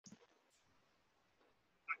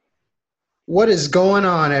What is going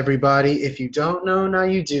on, everybody? If you don't know, now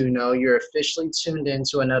you do know. You're officially tuned in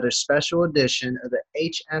to another special edition of the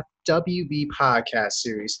hfwb podcast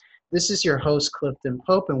series. This is your host, Clifton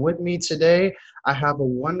Pope, and with me today, I have a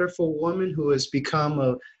wonderful woman who has become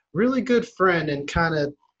a really good friend and kind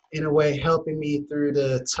of, in a way, helping me through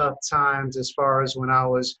the tough times as far as when I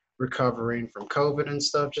was recovering from COVID and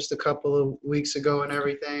stuff just a couple of weeks ago and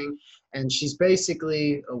everything. And she's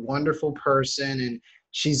basically a wonderful person, and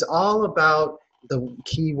she's all about the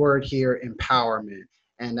key word here, empowerment.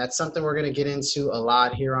 And that's something we're going to get into a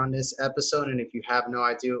lot here on this episode. And if you have no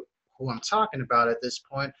idea who I'm talking about at this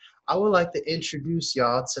point, I would like to introduce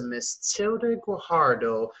y'all to Miss Tilde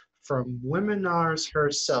Guajardo from Womenars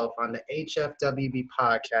herself on the HFWB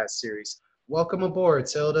podcast series. Welcome aboard,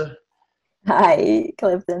 Tilda. Hi,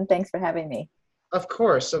 Clifton. Thanks for having me. Of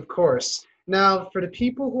course, of course. Now, for the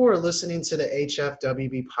people who are listening to the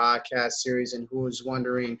HFWB podcast series and who is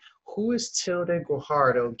wondering, who is Tilde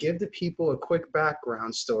Guajardo? Give the people a quick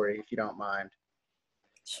background story, if you don't mind.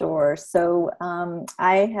 Sure. So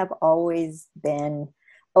I have always been,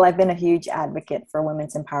 I've been a huge advocate for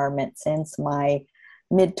women's empowerment since my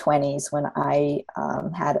mid-20s when I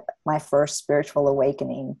had my first spiritual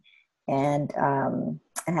awakening and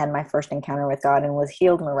had my first encounter with God and was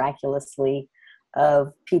healed miraculously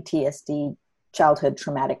of PTSD, childhood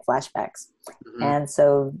traumatic flashbacks. Mm-hmm. And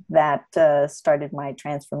so that started my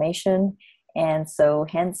transformation. And so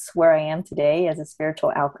hence where I am today as a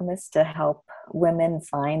spiritual alchemist to help women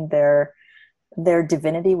find their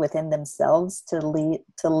divinity within themselves to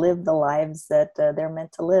live the lives that they're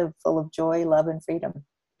meant to live, full of joy, love, and freedom.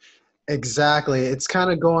 Exactly. It's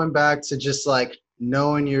kind of going back to just like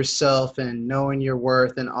knowing yourself and knowing your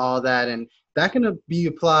worth and all that. And that can be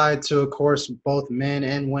applied to, of course, both men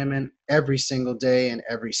and women every single day and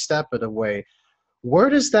every step of the way. Where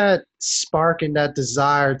does that spark and that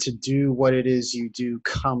desire to do what it is you do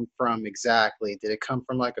come from exactly? Did it come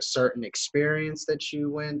from like a certain experience that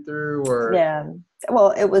you went through, or? Yeah,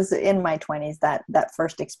 well, it was in my 20s, that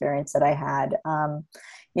first experience that I had.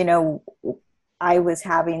 I was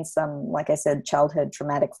having some, like I said, childhood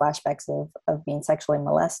traumatic flashbacks of being sexually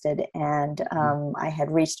molested. And I had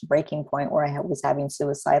reached a breaking point where I was having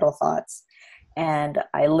suicidal thoughts. And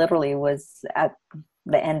I literally was at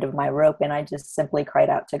the end of my rope, and I just simply cried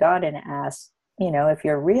out to God and asked, if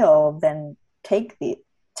you're real, then take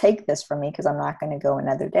this from me, because I'm not going to go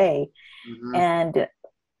another day. Mm-hmm. And,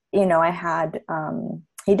 I had,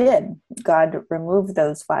 he did. God removed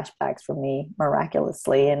those flashbacks from me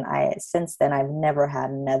miraculously. And since then, I've never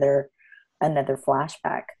had another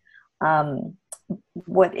flashback.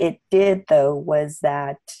 What it did, though, was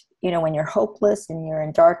that, when you're hopeless and you're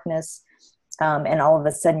in darkness, and all of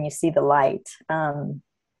a sudden you see the light,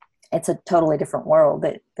 it's a totally different world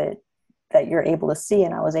that you're able to see.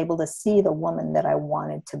 And I was able to see the woman that I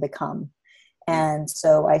wanted to become. And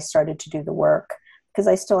so I started to do the work, because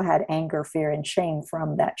I still had anger, fear, and shame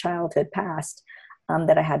from that childhood past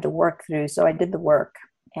that I had to work through. So I did the work,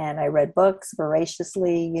 and I read books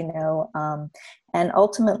voraciously, and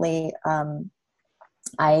ultimately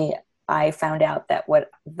I found out that what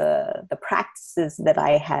the practices that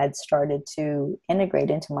I had started to integrate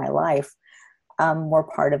into my life were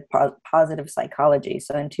part of positive psychology.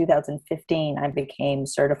 So in 2015, I became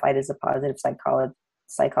certified as a positive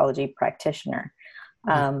psychology practitioner.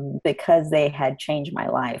 Because they had changed my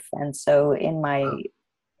life. And so in my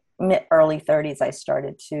early 30s, I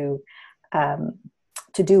started to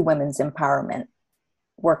do women's empowerment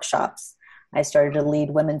workshops. I started to lead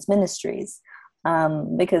women's ministries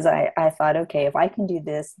because I thought, okay, if I can do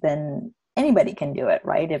this, then anybody can do it,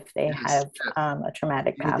 right? If they have a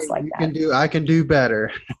traumatic past like that. I can do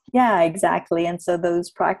better. Yeah, exactly. And so those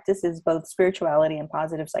practices, both spirituality and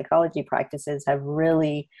positive psychology practices, have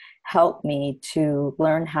really helped me to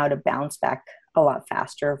learn how to bounce back a lot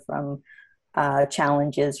faster from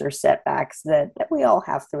challenges or setbacks that we all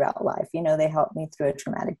have throughout life. They helped me through a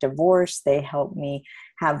traumatic divorce. They helped me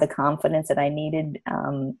have the confidence that I needed,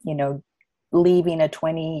 leaving a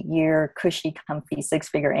 20-year cushy, comfy,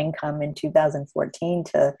 6-figure income in 2014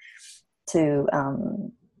 to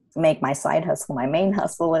make my side hustle my main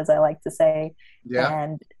hustle, as I like to say. Yeah.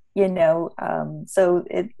 And, so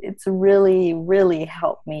it's really, really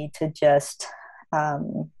helped me to just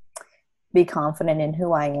be confident in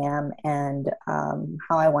who I am and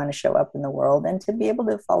how I want to show up in the world, and to be able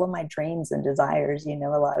to follow my dreams and desires. A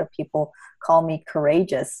lot of people call me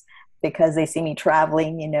courageous because they see me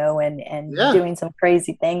traveling, and doing some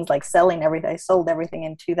crazy things like selling everything. I sold everything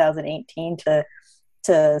in 2018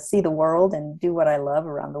 to see the world and do what I love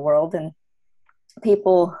around the world. And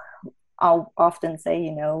people, I'll often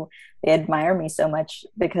say, they admire me so much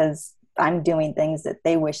because I'm doing things that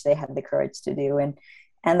they wish they had the courage to do.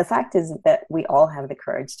 And the fact is that we all have the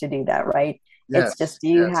courage to do that, right? It's Yes, just,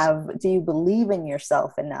 yes. do you believe in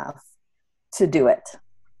yourself enough to do it?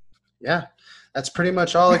 Yeah, that's pretty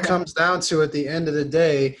much all it comes down to at the end of the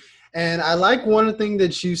day. And I like one thing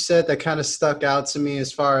that you said that kind of stuck out to me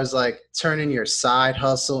as far as like turning your side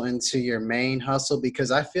hustle into your main hustle, because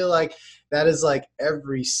I feel like that is like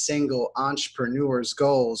every single entrepreneur's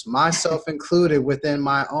goals, myself included, within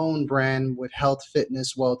my own brand with health,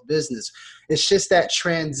 fitness, wealth, business. It's just that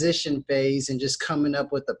transition phase and just coming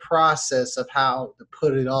up with the process of how to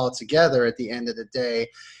put it all together at the end of the day.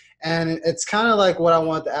 And it's kind of like what I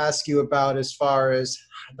want to ask you about as far as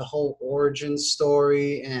the whole origin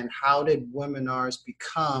story and how did Womenars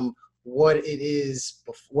become what it is,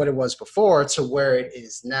 what it was before to where it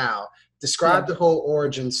is now. Describe Yeah. the whole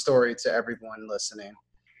origin story to everyone listening.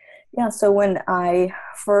 Yeah. So when I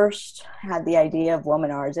first had the idea of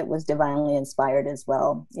Womanars, it was divinely inspired as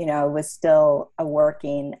well. I was still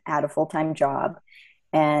working at a full-time job,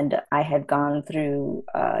 and I had gone through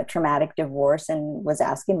a traumatic divorce and was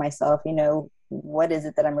asking myself, what is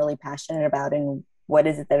it that I'm really passionate about, and what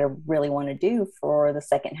is it that I really want to do for the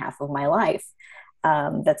second half of my life,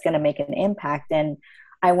 that's going to make an impact. And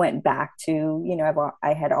I went back to,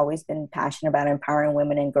 I had always been passionate about empowering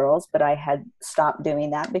women and girls, but I had stopped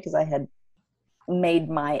doing that because I had made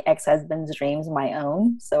my ex-husband's dreams my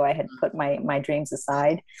own. So I had put my dreams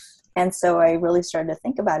aside. And so I really started to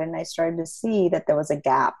think about it, and I started to see that there was a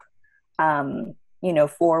gap,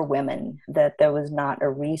 for women, that there was not a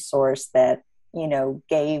resource that,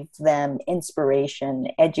 gave them inspiration,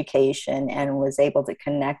 education, and was able to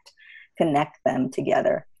connect them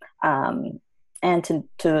together. And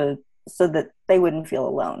to so that they wouldn't feel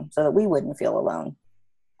alone, so that we wouldn't feel alone.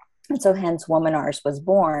 And so hence Womanars was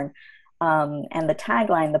born. And the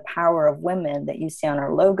tagline, the power of women, that you see on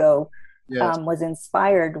our logo, Yes.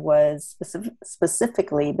 was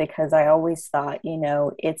specifically because I always thought,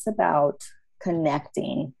 it's about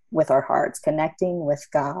connecting with our hearts, connecting with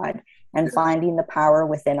God, and Yes. finding the power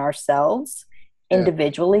within ourselves Yeah.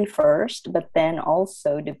 individually first, but then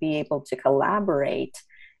also to be able to collaborate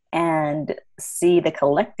and see the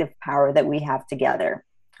collective power that we have together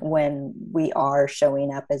when we are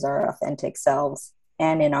showing up as our authentic selves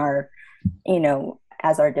and in our,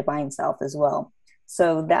 as our divine self as well.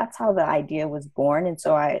 So that's how the idea was born. And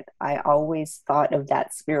so I always thought of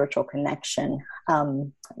that spiritual connection.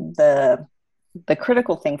 The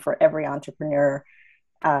critical thing for every entrepreneur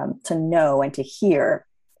to know and to hear,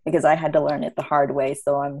 because I had to learn it the hard way.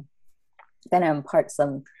 So I'm going to impart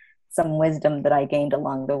some wisdom that I gained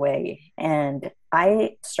along the way. And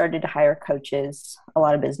I started to hire coaches, a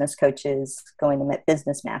lot of business coaches, going to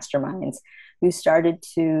business masterminds, who started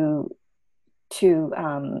to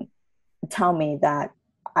tell me that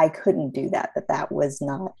I couldn't do that, that was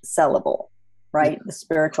not sellable, right? The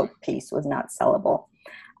spiritual piece was not sellable.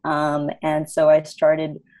 And so I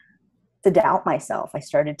started to doubt myself. I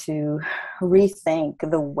started to rethink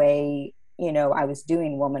the way, I was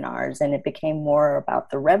doing Womanars, and it became more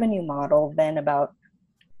about the revenue model than about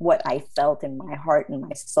what I felt in my heart and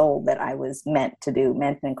my soul that I was meant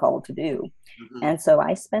and called to do. Mm-hmm. And so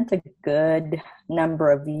I spent a good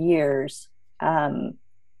number of years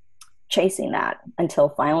chasing that until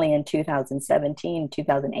finally in 2017,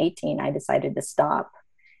 2018, I decided to stop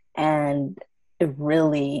and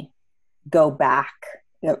really go back,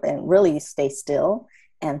 and really stay still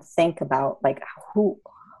and think about, like,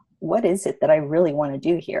 what is it that I really want to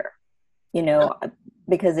do here?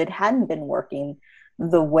 Because it hadn't been working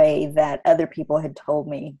the way that other people had told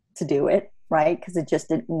me to do it, right? Because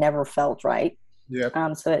it never felt right. Yep.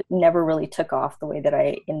 So it never really took off the way that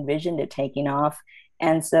I envisioned it taking off.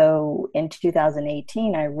 And so in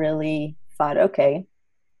 2018, I really thought, okay,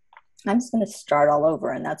 I'm just going to start all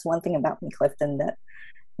over. And that's one thing about me, Clifton,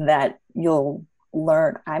 that you'll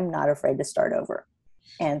learn. I'm not afraid to start over.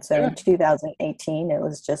 And so in 2018, it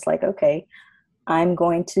was just like, okay, I'm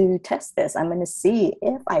going to test this. I'm going to see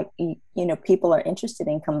if people are interested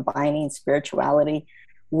in combining spirituality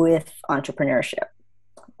with entrepreneurship,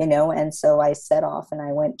 and so I set off and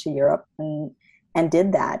I went to Europe and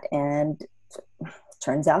did that. And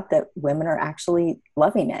turns out that women are actually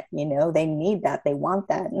loving it. They need that. They want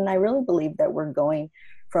that. And I really believe that we're going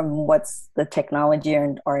from what's the technology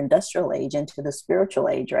or industrial age into the spiritual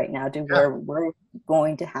age right now, to where we're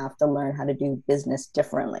going to have to learn how to do business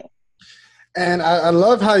differently. And I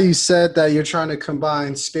love how you said that you're trying to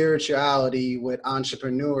combine spirituality with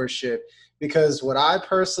entrepreneurship, because what I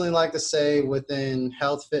personally like to say within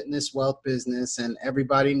health, fitness, wealth, business, and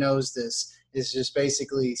everybody knows this, is just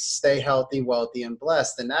basically stay healthy, wealthy, and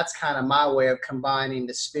blessed. And that's kind of my way of combining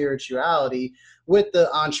the spirituality with the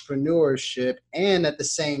entrepreneurship. And at the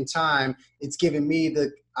same time, it's giving me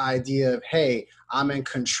the idea of, hey, I'm in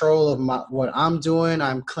control of what I'm doing.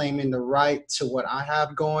 I'm claiming the right to what I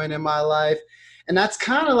have going in my life. And that's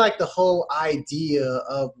kind of like the whole idea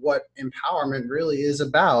of what empowerment really is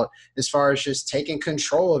about, as far as just taking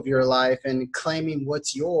control of your life and claiming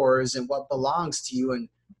what's yours and what belongs to you and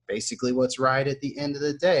basically what's right at the end of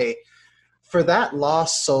the day. For that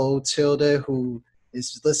lost soul, Tilde, who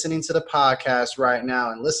is listening to the podcast right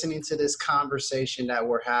now and listening to this conversation that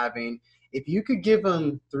we're having, if you could give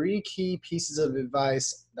them 3 key pieces of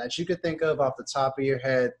advice that you could think of off the top of your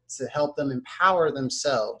head to help them empower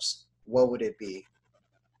themselves, what would it be?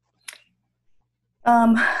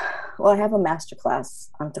 Well, I have a masterclass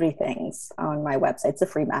on 3 things on my website. It's a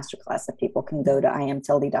free masterclass that people can go to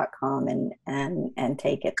iamtilde.com and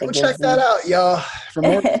take it. Go check that out, y'all, for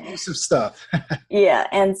more exclusive stuff. Yeah,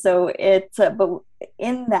 and so but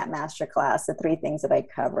in that masterclass, the 3 things that I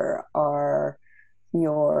cover are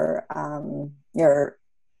your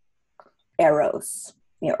eros,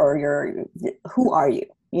 or your who are you?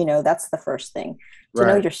 That's the first thing. To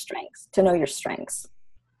know your strengths. To know your strengths.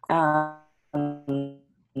 A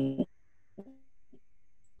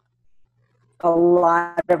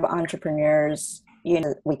lot of entrepreneurs,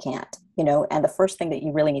 we can't, and the first thing that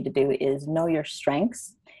you really need to do is know your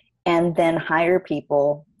strengths and then hire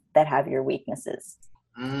people that have your weaknesses.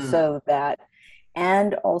 So that,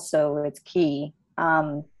 and also it's key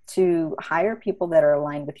to hire people that are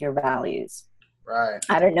aligned with your values. Right.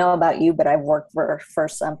 I don't know about you, but I've worked for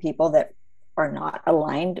some people that are not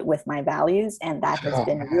aligned with my values, and that has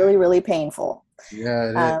been really, really painful. Yeah, it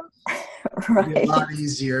is. Right. It'd be a lot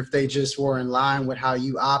easier if they just were in line with how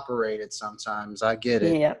you operated sometimes. I get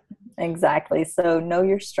it. Yeah, exactly. So know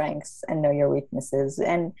your strengths and know your weaknesses,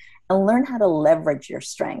 and learn how to leverage your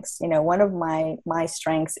strengths. One of my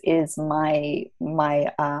strengths is my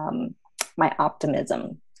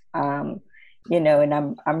optimism. And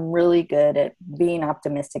I'm really good at being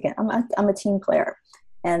optimistic, and I'm a team player.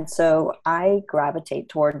 And so I gravitate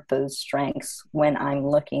toward those strengths when I'm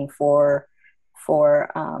looking for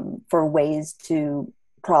ways to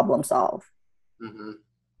problem solve. Mm-hmm.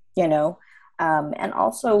 And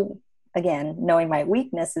also, again, knowing my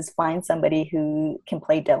weakness is find somebody who can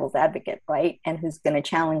play devil's advocate, right? And who's going to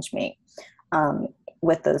challenge me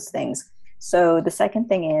with those things. So the second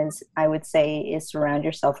thing is, I would say, is surround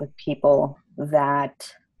yourself with people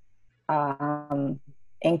that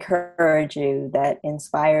encourage you, that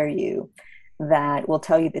inspire you, that will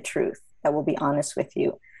tell you the truth, that will be honest with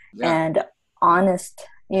you. Yeah. And honest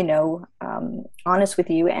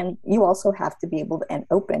with you. And you also have to be able to, and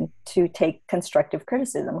open to take constructive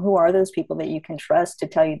criticism. Who are those people that you can trust to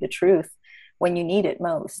tell you the truth when you need it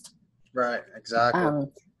most? Right. Exactly.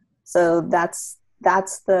 So that's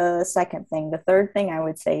the second thing. The third thing I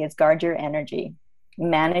would say is guard your energy,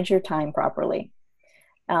 manage your time properly.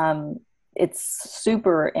 It's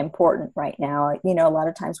super important right now. A lot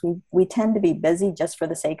of times we tend to be busy just for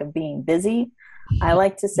the sake of being busy. I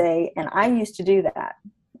like to say, and I used to do that.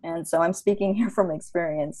 And so I'm speaking here from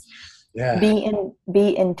experience. Yeah.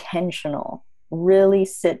 Be intentional. Really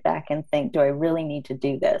sit back and think, do I really need to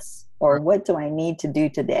do this? Or what do I need to do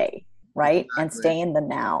today? Right. Exactly. And stay in the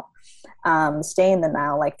now. Stay in the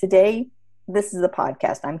now. Like today, this is the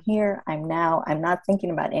podcast. I'm here. I'm now. I'm not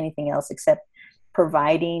thinking about anything else except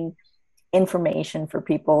providing information for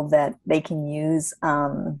people that they can use,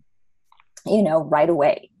 right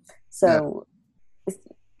away. So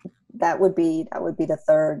that would be the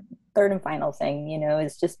third and final thing,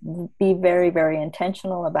 is just be very, very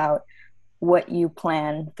intentional about what you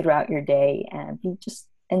plan throughout your day, and be just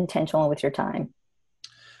intentional with your time.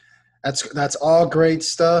 That's all great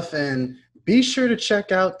stuff. And be sure to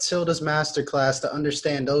check out Tilde's masterclass to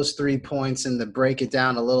understand those 3 points and to break it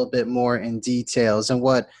down a little bit more in details. And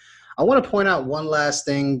what I want to point out, one last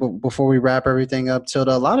thing before we wrap everything up, Tilde,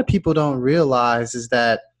 a lot of people don't realize is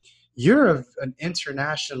that you're an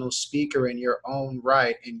international speaker in your own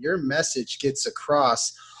right, and your message gets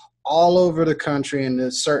across all over the country and in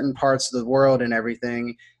certain parts of the world and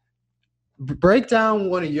everything. Break down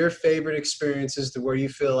one of your favorite experiences to where you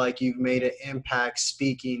feel like you've made an impact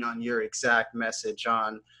speaking on your exact message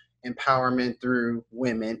on empowerment through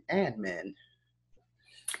women and men.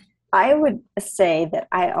 I would say that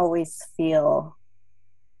I always feel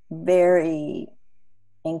very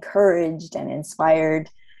encouraged and inspired,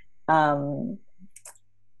 and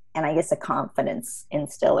I guess a confidence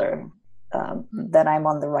instiller, that I'm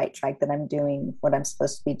on the right track, that I'm doing what I'm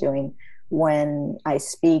supposed to be doing when I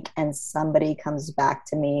speak and somebody comes back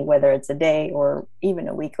to me, whether it's a day or even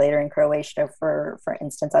a week later in Croatia, for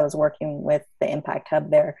instance, I was working with the Impact Hub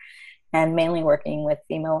there and mainly working with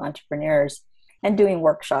female entrepreneurs and doing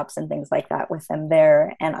workshops and things like that with them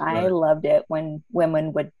there. And I Right. loved it when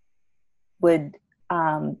women would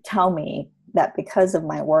tell me that because of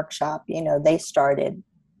my workshop, they started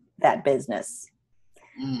that business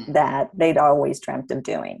Mm. that they'd always dreamt of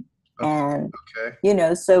doing. Okay. And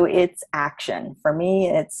Okay. so it's action for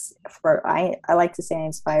me. I like to say I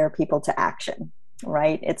inspire people to action,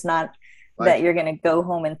 right? It's not Like, that you're going to go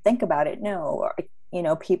home and think about it. No,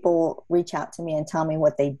 people reach out to me and tell me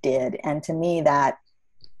what they did, and to me that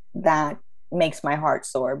makes my heart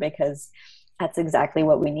soar, because that's exactly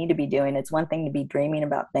what we need to be doing. It's one thing to be dreaming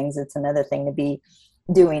about things, it's another thing to be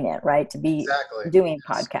doing it, right? To be exactly. doing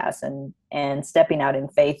Yes. podcasts and stepping out in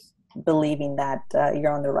faith, believing that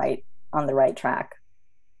you're on the right track.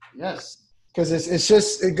 Yes. Because it's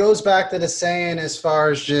just, it goes back to the saying as far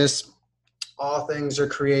as just all things are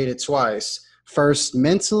created twice. First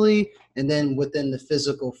mentally and then within the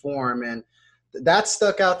physical form. And that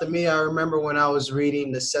stuck out to me. I remember when I was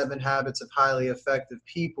reading The 7 Habits of Highly Effective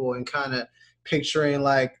People and kind of picturing,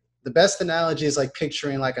 like, the best analogy is like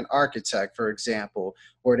picturing like an architect, for example,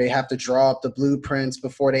 where they have to draw up the blueprints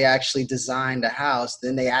before they actually design the house.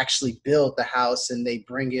 Then they actually build the house and they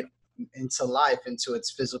bring it into life, into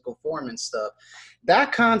its physical form and stuff.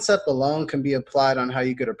 That concept alone can be applied on how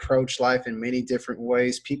you could approach life in many different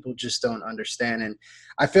ways. People just don't understand. And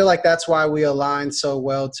I feel like that's why we align so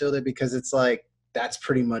well, Tilda, because it's like that's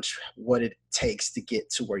pretty much what it takes to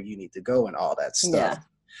get to where you need to go and all that stuff. Yeah.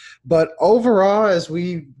 But overall, as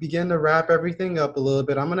we begin to wrap everything up a little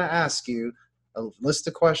bit, I'm going to ask you a list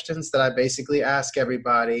of questions that I basically ask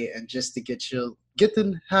everybody, and just to get to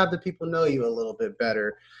have the people know you a little bit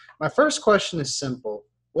better. My first question is simple.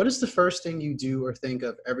 What is the first thing you do or think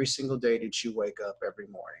of every single day that you wake up every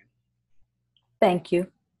morning? Thank you.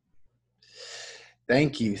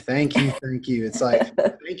 Thank you, thank you, thank you. It's like,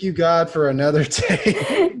 thank you, God, for another day.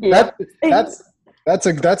 that Yep. that's that's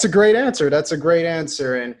a great answer. That's a great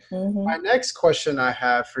answer. And my Mm-hmm. next question I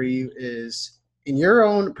have for you is, in your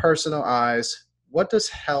own personal eyes, what does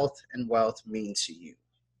health and wealth mean to you?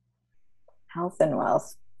 Health and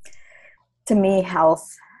wealth. To me, health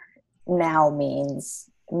now means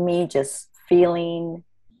me just feeling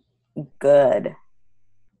good,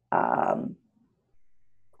 um,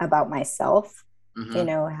 about myself,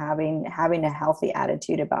 Mm-hmm. having a healthy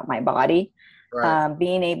attitude about my body, Right.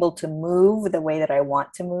 being able to move the way that I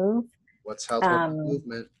want to move. What's health? What's Um,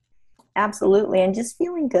 movement? Absolutely. And just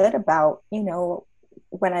feeling good about,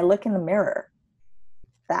 when I look in the mirror,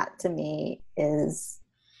 that to me is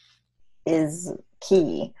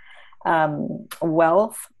key.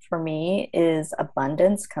 Wealth for me is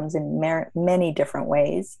abundance, comes in many different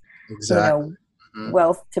ways. You Exactly. know, Mm-hmm.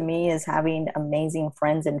 wealth to me is having amazing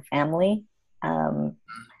friends and family. Um,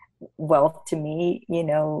 Wealth to me,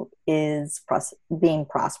 is being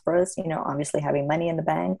prosperous, obviously having money in the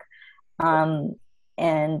bank, um,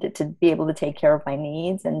 and to be able to take care of my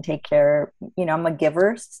needs and take care, I'm a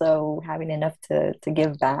giver, so having enough to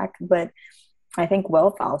give back. But I think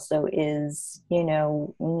wealth also is,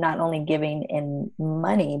 not only giving in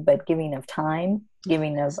money, but giving of time,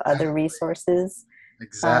 giving of other Exactly. resources.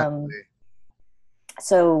 Um, Exactly.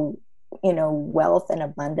 so, wealth and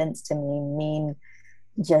abundance to me mean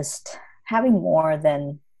just having more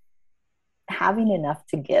than having enough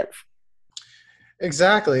to give.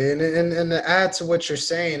 Exactly. And to add to what you're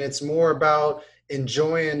saying, it's more about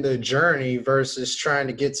enjoying the journey versus trying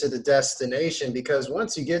to get to the destination. Because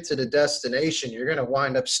once you get to the destination, you're going to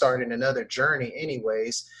wind up starting another journey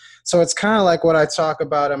anyways. So it's kind of like what I talk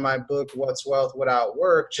about in my book, What's Wealth Without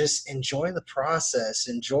Work. Just enjoy the process,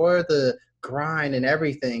 enjoy the grind and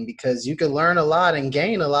everything, because you can learn a lot and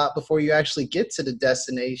gain a lot before you actually get to the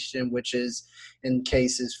destination, which is, in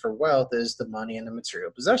cases for wealth, is the money and the material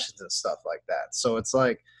possessions and stuff like that. So it's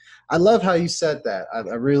like, I love how you said that. I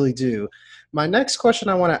really do. My next question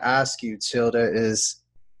I want to ask you, Tilda, is,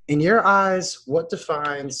 in your eyes, what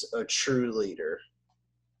defines a true leader?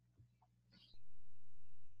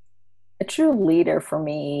 A true leader for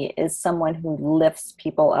me is someone who lifts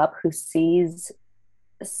people up, who sees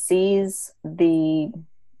the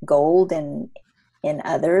gold in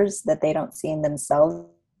others that they don't see in themselves,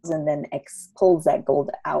 and then pulls that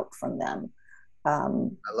gold out from them, I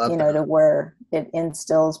love that. to where it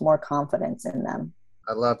instills more confidence in them.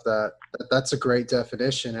 I love that. That's a great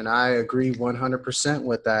definition, and I agree 100%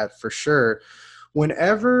 with that for sure.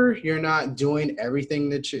 Whenever you're not doing everything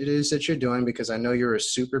that it is that you're doing, because I know you're a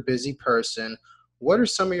super busy person, what are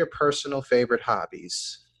some of your personal favorite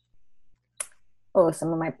hobbies? Oh,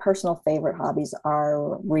 some of my personal favorite hobbies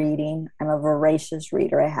are reading. I'm a voracious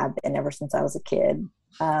reader. I have been ever since I was a kid.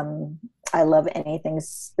 Um, I love anything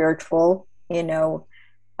spiritual, um,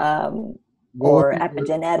 What would or be your,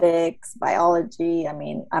 epigenetics, biology. I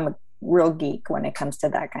mean, I'm a real geek when it comes to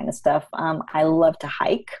that kind of stuff. I love to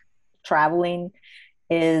hike. Traveling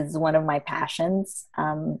is one of my passions.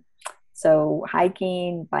 So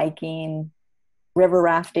hiking, biking, river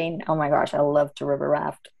rafting. Oh my gosh, I love to river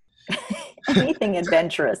raft. Anything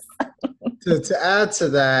adventurous. to add to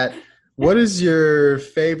that, what is your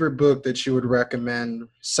favorite book that you would recommend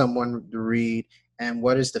someone to read, and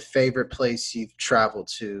what is the favorite place you've traveled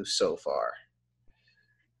to so far?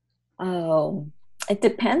 Oh, it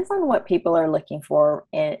depends on what people are looking for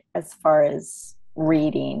as far as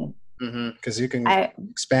reading. Because you can I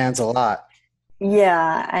expands a lot.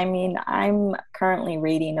 Yeah, I mean, I'm currently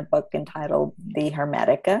reading a book entitled The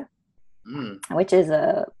Hermetica, Mm, which is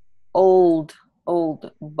a old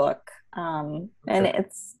old book, and okay.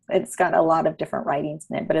 it's got a lot of different writings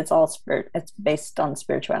in it, but it's all it's based on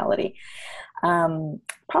spirituality.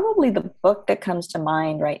 Probably the book that comes to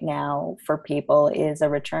mind right now for people is A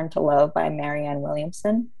Return to Love by Marianne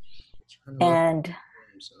Williamson. Turn love.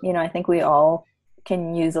 And I think we all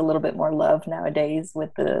can use a little bit more love nowadays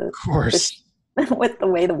with Of the course. with the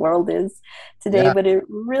way the world is today. Yeah. But it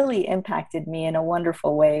really impacted me in a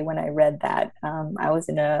wonderful way when I read that. I was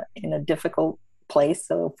in a difficult place.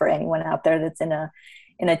 So for anyone out there that's in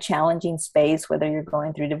a challenging space, whether you're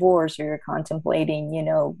going through divorce or you're contemplating,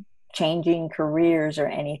 changing careers or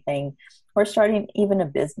anything, or starting even a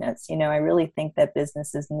business, I really think that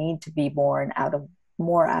businesses need to be born out of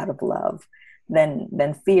more out of love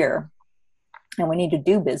than fear, and we need to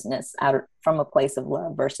do business from a place of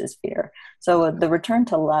love versus fear. So the Return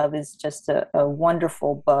to Love is just a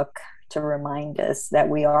wonderful book to remind us that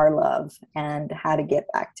we are love and how to get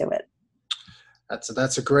back to it.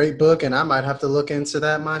 That's a great book, and I might have to look into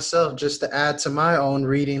that myself just to add to my own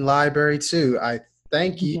reading library too. I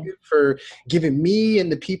thank you for giving me and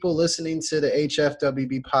the people listening to the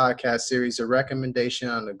HFWB podcast series a recommendation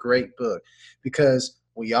on a great book, because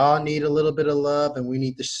we all need a little bit of love, and we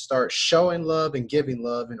need to start showing love and giving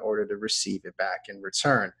love in order to receive it back in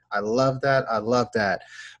return. I love that. I love that.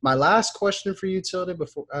 My last question for you, Tilda,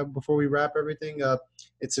 before we wrap everything up,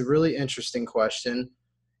 it's a really interesting question.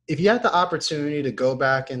 If you had the opportunity to go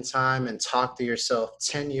back in time and talk to yourself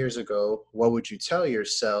 10 years ago, what would you tell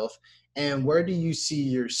yourself? And where do you see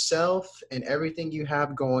yourself and everything you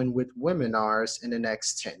have going with Womenars in the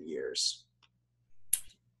next 10 years?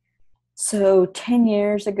 So 10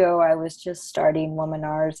 years ago, I was just starting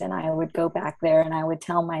Womanars, and I would go back there and I would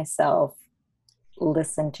tell myself,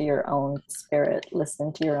 listen to your own spirit,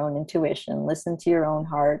 listen to your own intuition, listen to your own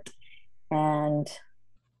heart. And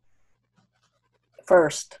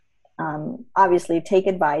first, obviously, take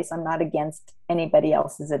advice. I'm not against anybody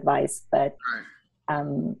else's advice, but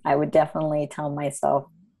Right. I would definitely tell myself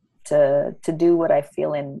to do what I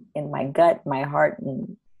feel in my gut, my heart,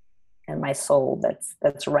 and my soul.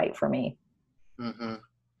 That's right for me. Mm-hmm.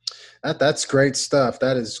 That's great stuff.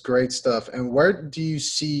 That is great stuff. And where do you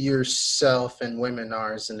see yourself and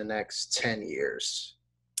Womenars in the next 10 years?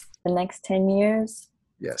 The next 10 years,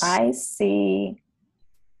 Yes. I see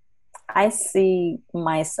I see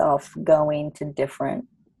myself going to different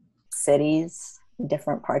cities,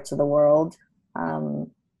 different parts of the world,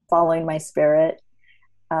 um, following my spirit,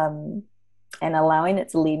 um, and allowing it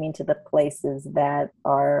to lead me to the places that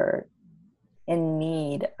are in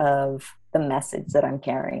need of the message that I'm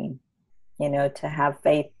carrying. To have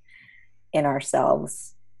faith in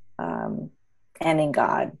ourselves, um, and in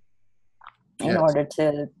God, in Yes. order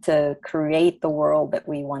to create the world that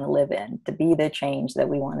we want to live in, to be the change that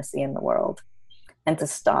we want to see in the world, and to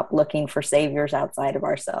stop looking for saviors outside of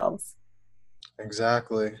ourselves.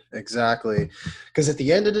 Exactly, exactly. Because at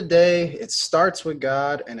the end of the day, it starts with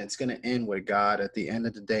God and it's going to end with God at the end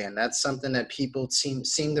of the day. And that's something that people seem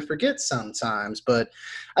to forget sometimes. But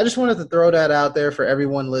I just wanted to throw that out there for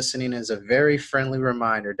everyone listening as a very friendly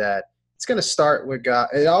reminder that it's going to start with God.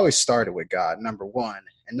 It always started with God, number one.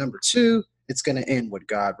 And number two, it's going to end with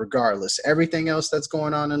God regardless. Everything else that's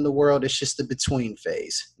going on in the world is just a between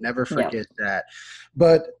phase. Never Yep. forget that.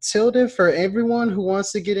 But Tilda, for everyone who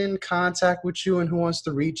wants to get in contact with you and who wants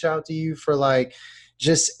to reach out to you for like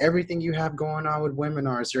just everything you have going on with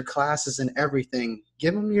Womenars, your classes and everything,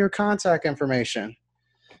 give them your contact information.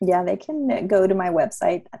 Yeah, they can go to my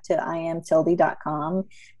website to iamtilde.com.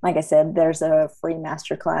 Like I said, there's a free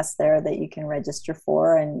masterclass there that you can register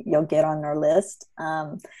for, and you'll get on our list.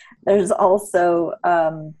 There's also,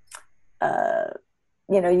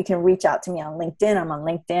 you can reach out to me on LinkedIn. I'm on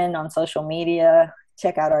LinkedIn, on social media,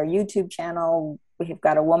 check out our YouTube channel. We've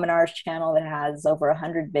got a Womanars channel that has over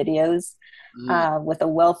 100 videos with a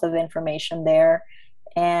wealth of information there,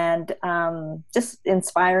 and just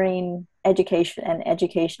inspiring education and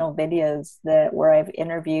educational videos where I've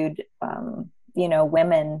interviewed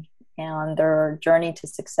women and their journey to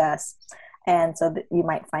success. And so that you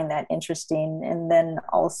might find that interesting. And then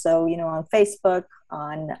also, on Facebook,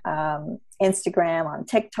 on Instagram, on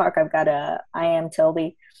TikTok, I've got I am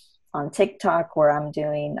tilde on TikTok, where I'm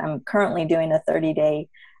currently doing a 30-day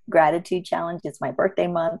gratitude challenge. It's my birthday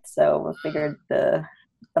month, so I figured the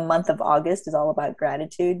month of August is all about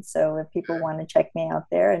gratitude. So if people want to check me out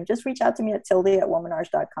there, and just reach out to me at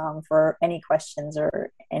tilde@womanars.com for any questions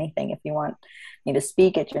or anything. If you want me to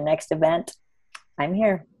speak at your next event, I'm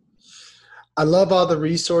here. I love all the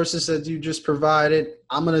resources that you just provided.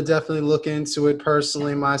 I'm going to definitely look into it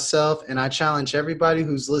personally myself. And I challenge everybody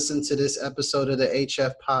who's listened to this episode of the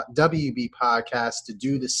hfwb podcast to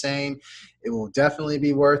do the same. It will definitely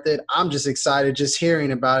be worth it. I'm just excited just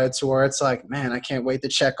hearing about it, to where it's like, man, I can't wait to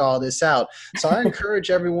check all this out. So I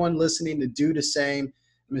encourage everyone listening to do the same.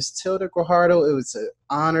 Ms. Tilde Guajardo, it was an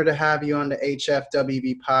honor to have you on the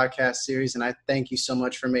hfwb podcast series, and I thank you so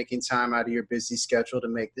much for making time out of your busy schedule to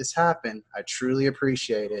make this happen. I truly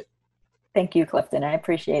appreciate it. Thank you, Clifton. I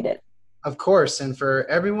appreciate it. Of course, and for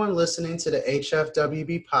everyone listening to the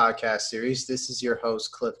hfwb podcast series, this is your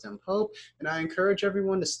host, Clifton Pope, and I encourage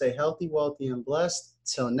everyone to stay healthy, wealthy, and blessed.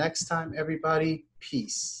 Till next time, everybody,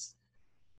 peace.